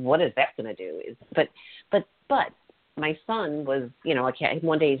 because what is that going to do? But my son was,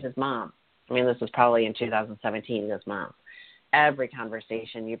 one day he's his mom. I mean, this was probably in 2017, his mom. Every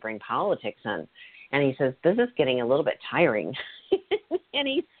conversation you bring politics in. And he says, this is getting a little bit tiring. And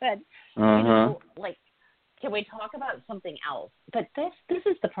he said, can we talk about something else? But this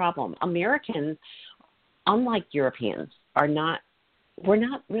is the problem. Americans, unlike Europeans, we're not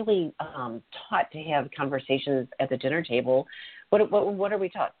really taught to have conversations at the dinner table. What are we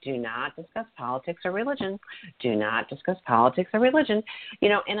taught? Do not discuss politics or religion. Do not discuss politics or religion.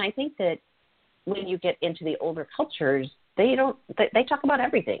 And I think that when you get into the older cultures, they talk about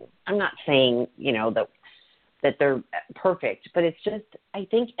everything. I'm not saying, that they're perfect, but it's just, I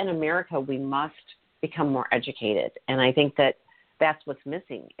think in America, we must become more educated. And I think that that's what's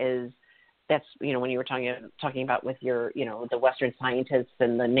missing that's, when you were talking about with your, the Western scientists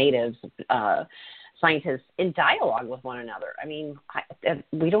and the natives scientists in dialogue with one another. I mean,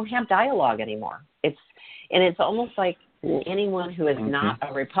 we don't have dialogue anymore. It's almost like anyone who is not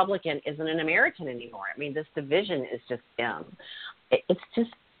a Republican isn't an American anymore. I mean, this division is just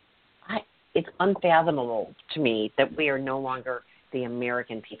it's unfathomable to me that we are no longer the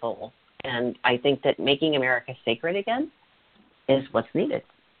American people. And I think that making America sacred again is what's needed.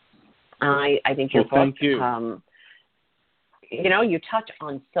 I think your book, thank you. You touch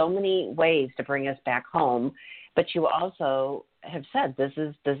on so many ways to bring us back home, but you also have said this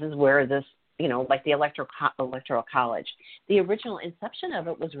is where this, like the electoral college, the original inception of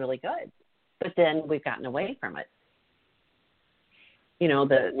it was really good, but then we've gotten away from it.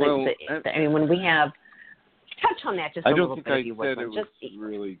 When we have, touch on that just a little bit. I don't think I said it was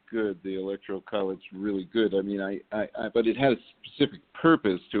really good. The electoral college really good. I mean, I but it had a specific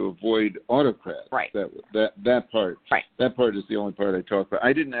purpose to avoid autocrats. Right. That part. Right. That part is the only part I talked about.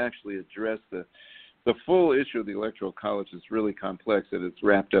 I didn't actually address the full issue of the electoral college. Is really complex, and it's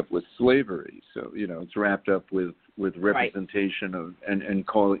wrapped up with slavery. So it's wrapped up with representation of and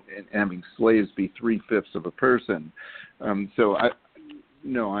having slaves be 3/5 of a person. So I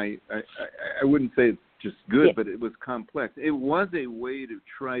wouldn't say it's just good, but it was complex. It was a way to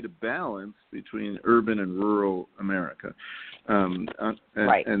try to balance between urban and rural America, and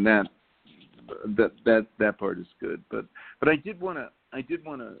that part is good. But I did want to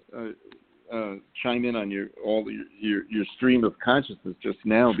chime in on your stream of consciousness just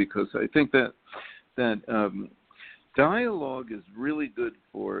now, because I think that dialogue is really good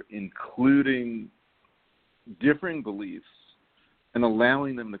for including differing beliefs and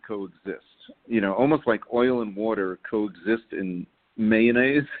allowing them to coexist. Almost like oil and water coexist in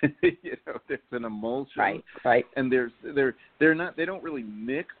mayonnaise. There's an emulsion, right, and they're not, they don't really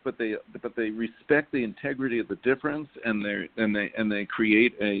mix, but they respect the integrity of the difference, and they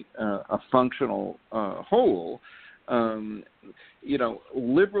create a functional whole.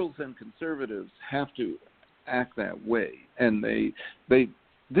 Liberals and conservatives have to act that way, and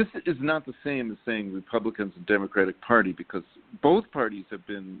this is not the same as saying Republicans and Democratic Party, because both parties have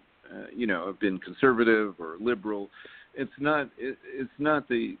been conservative or liberal. It's not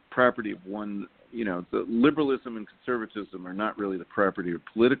the property of one. The liberalism and conservatism are not really the property of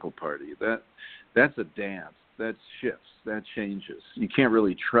a political party. That's a dance. That shifts. That changes. You can't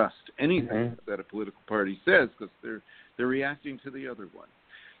really trust anything that a political party says, because they're reacting to the other one.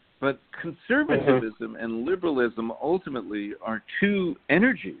 But conservatism and liberalism ultimately are two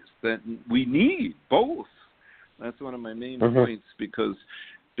energies that we need, both. That's one of my main points, because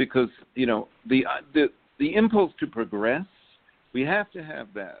the impulse to progress, we have to have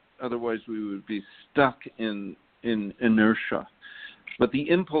that. Otherwise, we would be stuck in inertia. But the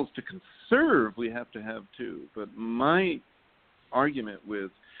impulse to conserve, we have to have too. But my argument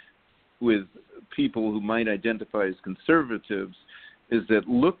with people who might identify as conservatives is that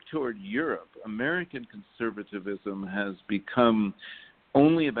look toward Europe. American conservatism has become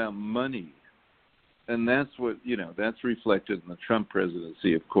only about money. And that's what, that's reflected in the Trump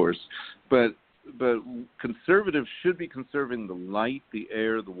presidency, of course. But conservatives should be conserving the light, the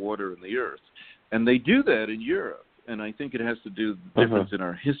air, the water, and the earth. And they do that in Europe. And I think it has to do with the difference in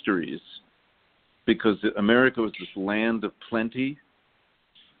our histories, because America was this land of plenty.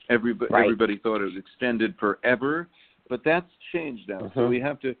 Everybody thought it was extended forever, but that's changed now. So we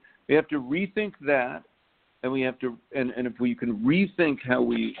have to rethink that, and we have to, and if we can rethink how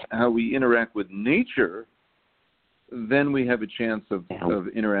we interact with nature, then we have a chance of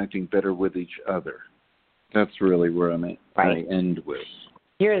interacting better with each other. That's really where I end with.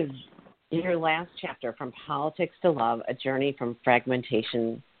 Here's your last chapter, From Politics to Love, A Journey from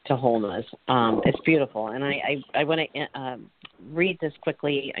Fragmentation to Wholeness. It's beautiful, and I want to read this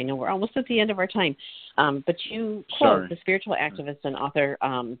quickly. I know we're almost at the end of our time, but you quote the spiritual activist and author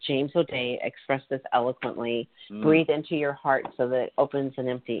James O'Day expressed this eloquently. Breathe into your heart so that it opens and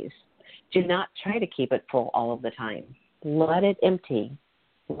empties. Do not try to keep it full all of the time. Let it empty.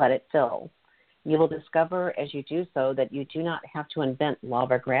 Let it fill. You will discover as you do so that you do not have to invent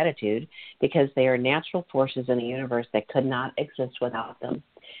love or gratitude, because they are natural forces in the universe that could not exist without them.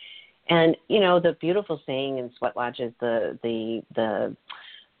 And, the beautiful saying in Sweat Lodge is the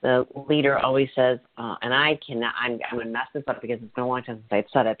leader always says, and I'm going to mess this up because it's been a long time since I've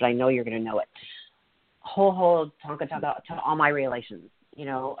said it, but I know you're going to know it. Ho tonka taka to all my relations. Do you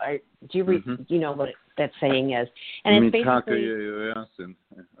know what that saying is? And it's basically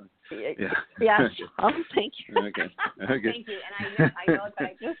yeah. Oh, thank you. Okay. Thank you. And I know, but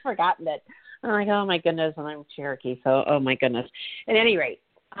I've just forgotten it. I'm like, oh my goodness, and I'm Cherokee, so oh my goodness. At any rate,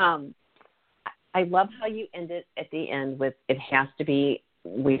 I love how you ended at the end with it has to be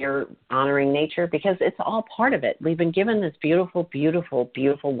we're honoring nature, because it's all part of it. We've been given this beautiful, beautiful,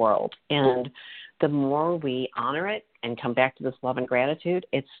 beautiful world, and the more we honor it and come back to this love and gratitude,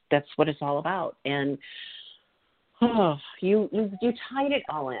 that's what it's all about. And you tied it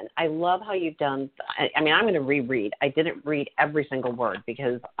all in. I love how you've done. I'm going to reread. I didn't read every single word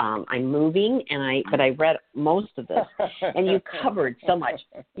because I'm moving, but I read most of this, and you covered so much.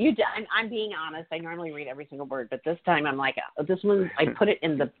 I'm being honest. I normally read every single word, but this time I'm like, this one I put it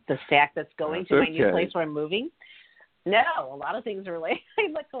in the stack that's going to my new place where I'm moving. No, a lot of things are like I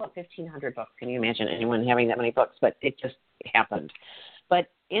let go of 1,500 books. Can you imagine anyone having that many books? But it just happened. But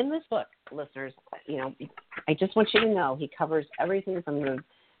in this book, listeners, I just want you to know he covers everything from the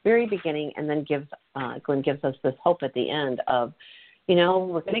very beginning, and then Glenn gives us this hope at the end of,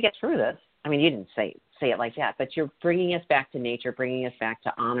 we're going to get through this. I mean, you didn't say it like that, but you're bringing us back to nature, bringing us back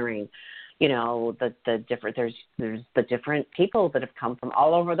to honoring, the different. There's the different people that have come from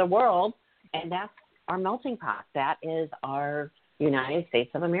all over the world, and that's our melting pot. That is our United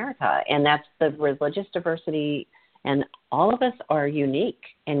States of America, and that's the religious diversity. And all of us are unique,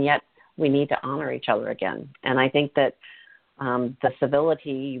 and yet we need to honor each other again. And I think that the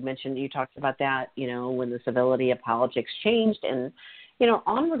civility, you talked about that, when the civility of politics changed, and,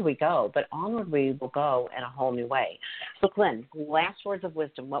 onward we go, but onward we will go in a whole new way. So, Glenn, last words of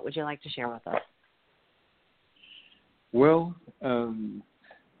wisdom, what would you like to share with us? Well,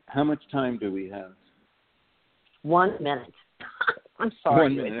 How much time do we have? 1 minute. I'm sorry.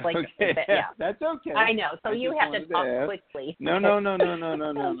 1 minute. It's like, okay. yeah. That's okay. I know. So you have to talk ask. quickly. No.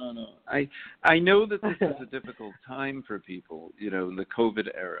 I know that this is a difficult time for people, in the COVID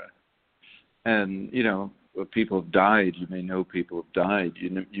era. And, people have died. You may know people have died.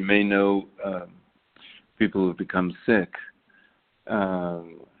 You may know people who have become sick.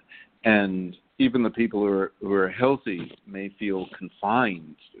 And even the people who are healthy may feel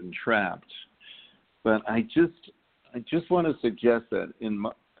confined and trapped. But I just want to suggest that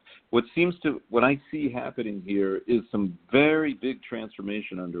what I see happening here is some very big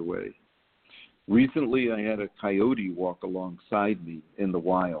transformation underway. Recently, I had a coyote walk alongside me in the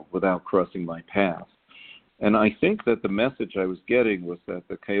wild without crossing my path. And I think that the message I was getting was that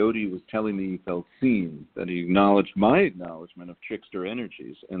the coyote was telling me he felt seen, that he acknowledged my acknowledgement of trickster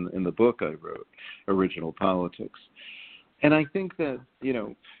energies in the book I wrote, Original Politics. And I think that,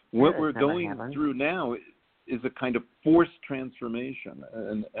 what we're going through now is a kind of forced transformation.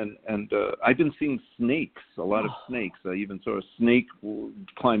 And I've been seeing snakes, a lot of snakes. I even saw a snake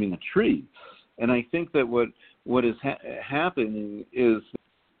climbing a tree. And I think that what is happening is